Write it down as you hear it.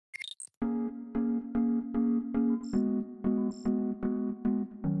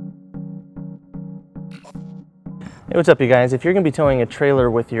Hey, what's up you guys? If you're going to be towing a trailer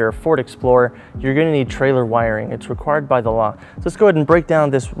with your Ford Explorer, you're going to need trailer wiring. It's required by the law. So let's go ahead and break down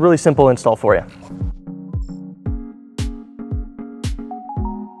this really simple install for you.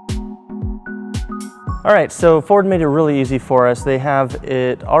 All right, so Ford made it really easy for us. They have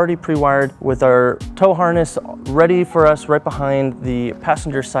it already pre-wired with our tow harness ready for us right behind the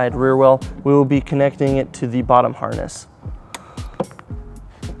passenger side rear wheel. We will be connecting it to the bottom harness.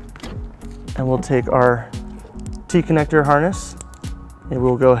 And we'll take our T-connector harness and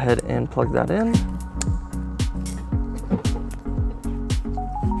we'll go ahead and plug that in.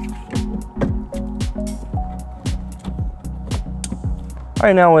 All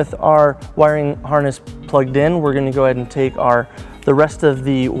right, now with our wiring harness plugged in, we're going to go ahead and take the rest of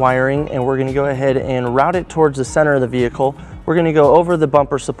the wiring and we're going to go ahead and route it towards the center of the vehicle. We're going to go over the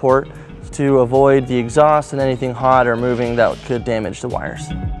bumper support to avoid the exhaust and anything hot or moving that could damage the wires.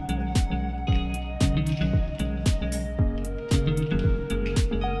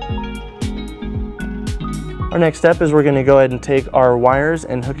 Our next step is we're going to go ahead and take our wires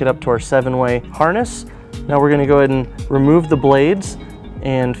and hook it up to our 7-way harness. Now we're going to go ahead and remove the blades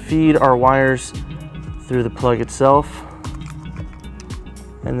and feed our wires through the plug itself,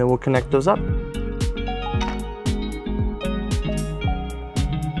 and then we'll connect those up.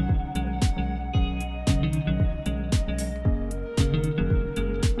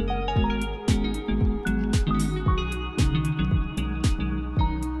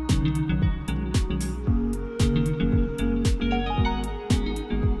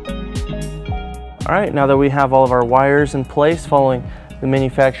 All right, now that we have all of our wires in place following the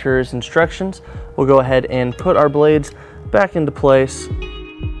manufacturer's instructions, we'll go ahead and put our blades back into place.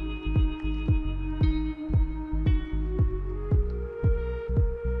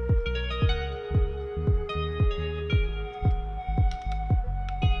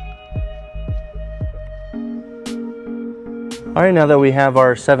 All right, now that we have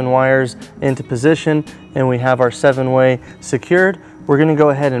our 7 wires into position and we have our 7-way secured, we're going to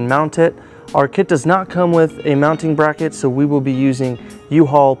go ahead and mount it. Our kit does not come with a mounting bracket, so we will be using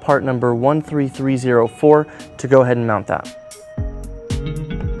U-Haul part number 13304 to go ahead and mount that.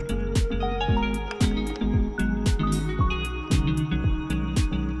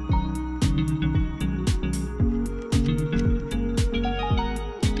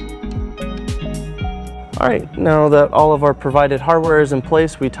 All right, now that all of our provided hardware is in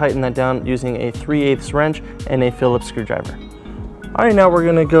place, we tighten that down using a 3/8 wrench and a Phillips screwdriver. All right, now we're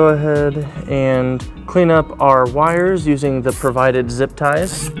gonna go ahead and clean up our wires using the provided zip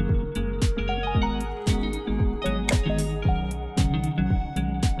ties. All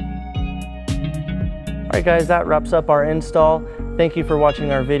right guys, that wraps up our install. Thank you for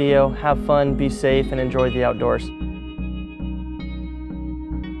watching our video. Have fun, be safe, and enjoy the outdoors.